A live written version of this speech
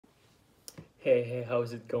Hey,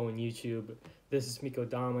 how's it going, YouTube? This is Miko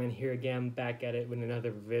Dama, and here again, back at it with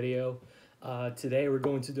another video. Today we're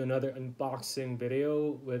going to do another unboxing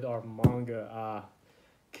video with our manga.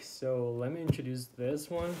 So let me introduce this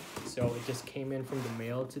one. So it just came in from the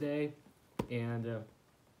mail today, and you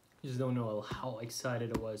just don't know how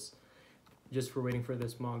excited I was just for waiting for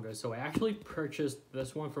this manga. So I actually purchased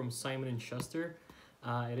this one from Simon and Schuster.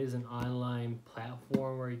 It is an online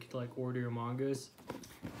platform where you can like order your mangas.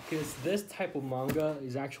 Because this type of manga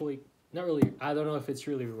is actually not really, I don't know if it's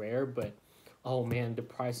really rare, but oh man, the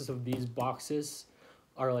prices of these boxes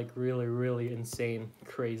are like really insane,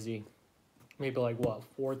 crazy. Maybe like what,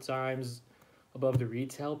 4 times above the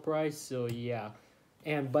retail price. So yeah.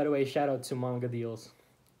 And by the way, shout out to mangadeals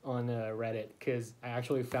on Reddit, because I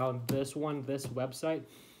actually found this website,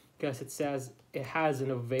 because it says it has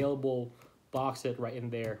an available box set right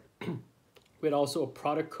in there with also a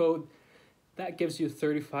product code that gives you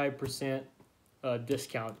 35%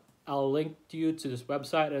 discount. I'll link you to this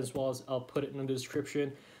website, as well as I'll put it in the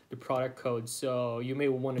description, the product code, so you may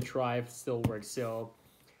want to try if it still works. So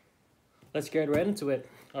let's get right into it.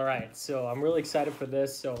 All right, so I'm really excited for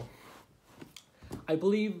this. So I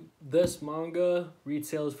believe this manga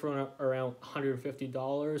retails for around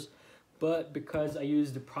 $150, but because I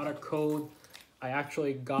used the product code, I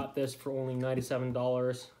actually got this for only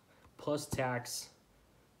 $97 plus tax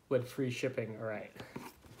with free shipping. All right,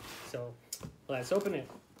 so let's open it.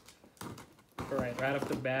 All right off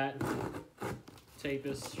the bat, take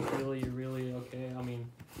this really okay. I mean,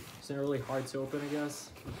 it's not really hard to open, I guess.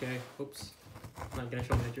 Okay, oops, I'm not gonna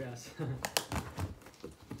show my address.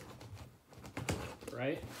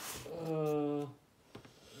 Right, all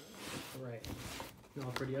right, now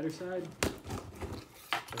for the other side.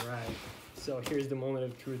 All right, so here's the moment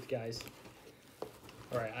of truth, guys.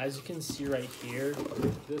 Alright, as you can see right here,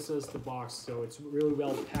 this is the box, so it's really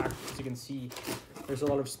well packed. As you can see, there's a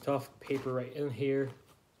lot of stuffed paper right in here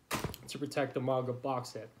to protect the manga box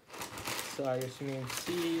set. So as you can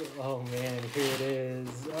see, oh man, here it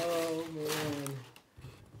is. Oh man.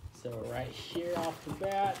 So right here off the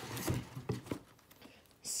bat,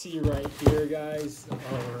 see right here, guys.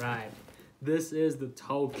 Alright, this is the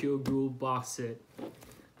Tokyo Ghoul Box Set.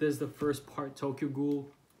 This is the first part, Tokyo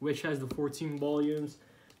Ghoul, which has the 14 volumes.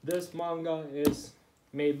 This manga is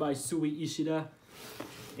made by Sui Ishida,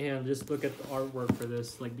 and just look at the artwork for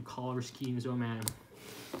this, like the color schemes, oh man.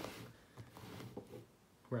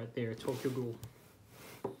 Right there, Tokyo Ghoul.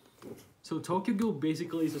 So Tokyo Ghoul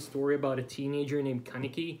basically is a story about a teenager named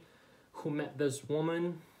Kaneki who met this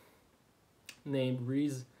woman named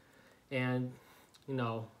Riz, and you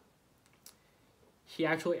know, he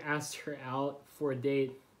actually asked her out for a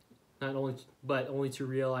date, but only to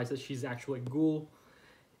realize that she's actually a ghoul.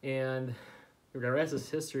 And the rest is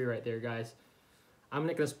history right there, guys. I'm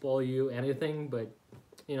not gonna spoil you anything, but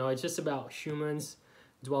you know, it's just about humans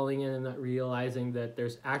dwelling in and not realizing that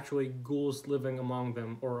there's actually ghouls living among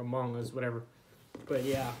them, or among us, whatever. But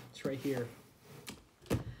yeah, it's right here.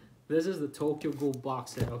 This is the Tokyo Ghoul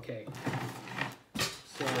Box Set. Okay,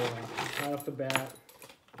 so right off the bat,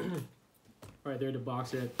 right there, the box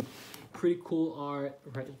set. Pretty cool art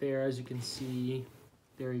right there, as you can see.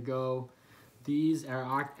 There you go. These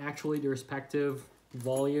are actually the respective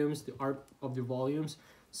volumes, the art of the volumes.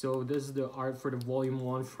 So this is the art for the volume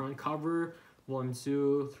 1 front cover, 1,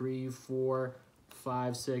 2, 3, 4,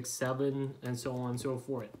 5, 6, 7, and so on and so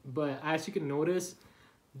forth. But as you can notice,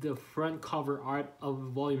 the front cover art of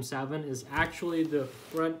volume 7 is actually the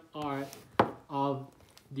front art of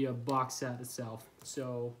the box set itself.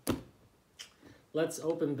 So let's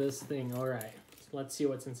open this thing. All right, let's see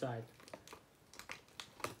what's inside.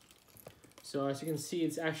 So as you can see,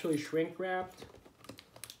 it's actually shrink wrapped.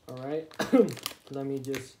 All right, let me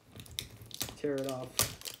just tear it off.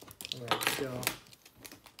 All right, so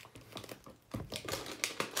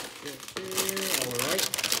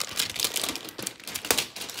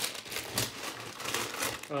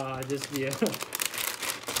all right. Just yeah,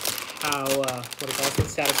 how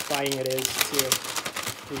satisfying it is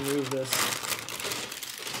to remove this.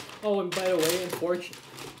 Oh, and by the way,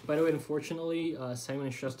 unfortunately, Simon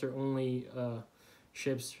and Schuster only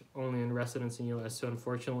ships only in residence in US. So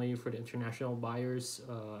unfortunately for the international buyers,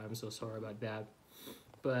 I'm so sorry about that.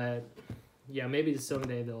 But yeah, maybe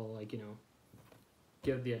someday they'll, like, you know,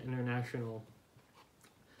 give the international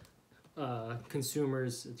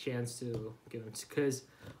consumers a chance to give them, because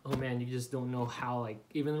oh man, you just don't know how, like,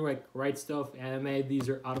 even like Right Stuff Anime, these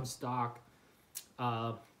are out of stock.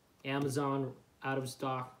 Amazon out of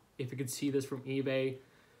stock. If you could see this from eBay,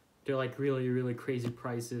 they're like really crazy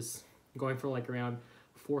prices, going for like around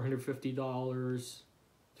 $450,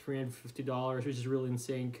 $350, which is really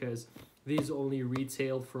insane, because These only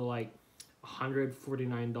retailed for like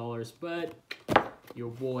 $149, but your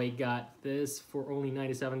boy got this for only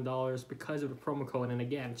 $97 because of the promo code. And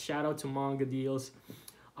again, shout out to Manga Deals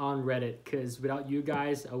on Reddit, because without you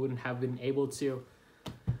guys, I wouldn't have been able to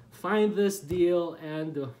find this deal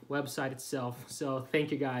and the website itself. So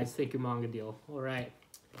thank you guys. Thank you, Manga Deal. All right.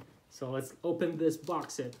 So let's open this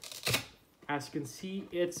box set. As you can see,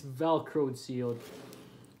 it's Velcro sealed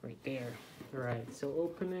right there. All right. So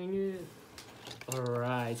opening it. All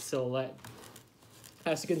right. So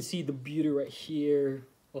as you can see, the beauty right here.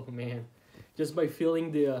 Oh man. Just by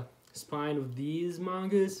feeling the spine of these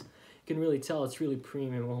mangas, you can really tell it's really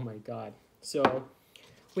premium. Oh my god. So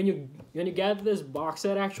when you get this box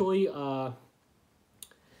set, actually,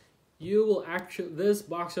 this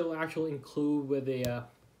box set will actually include with a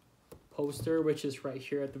poster, which is right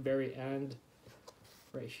here at the very end,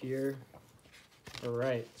 right here. All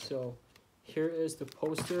right, so here is the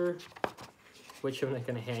poster, which I'm not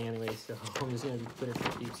gonna hang anyway, so I'm just gonna put it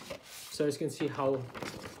for keeps. So as you can see how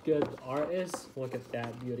good the art is. Look at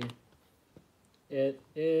that beauty. It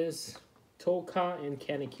is Toka and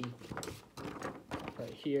Kaneki right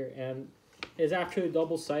here, and it's actually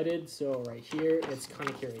double-sided. So right here, it's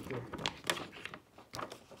Kaneki right here.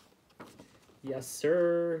 Yes,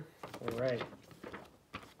 sir. All right.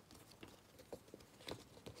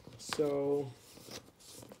 So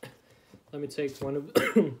let me take one of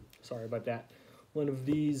sorry about that. One of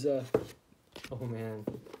these. Oh man,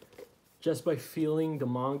 just by feeling the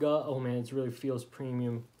manga, oh man, it really feels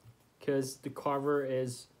premium, because the cover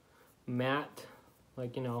is matte,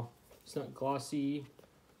 like, you know, it's not glossy.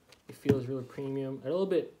 It feels really premium. A little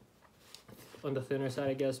bit on the thinner side,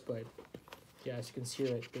 I guess, but yeah, as you can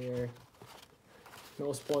see right there.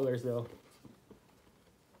 No spoilers though.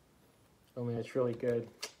 Oh man, it's really good.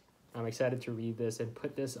 I'm excited to read this and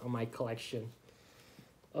put this on my collection.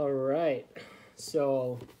 All right,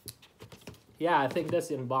 so yeah, I think that's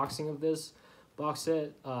the unboxing of this box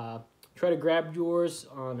set. Try to grab yours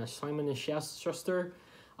on Simon and Schuster.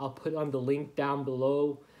 I'll put on the link down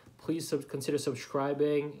below. Please consider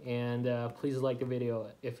subscribing, and please like the video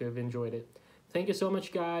if you've enjoyed it. Thank you so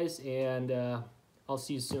much, guys, and I'll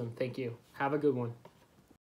see you soon. Thank you. Have a good one.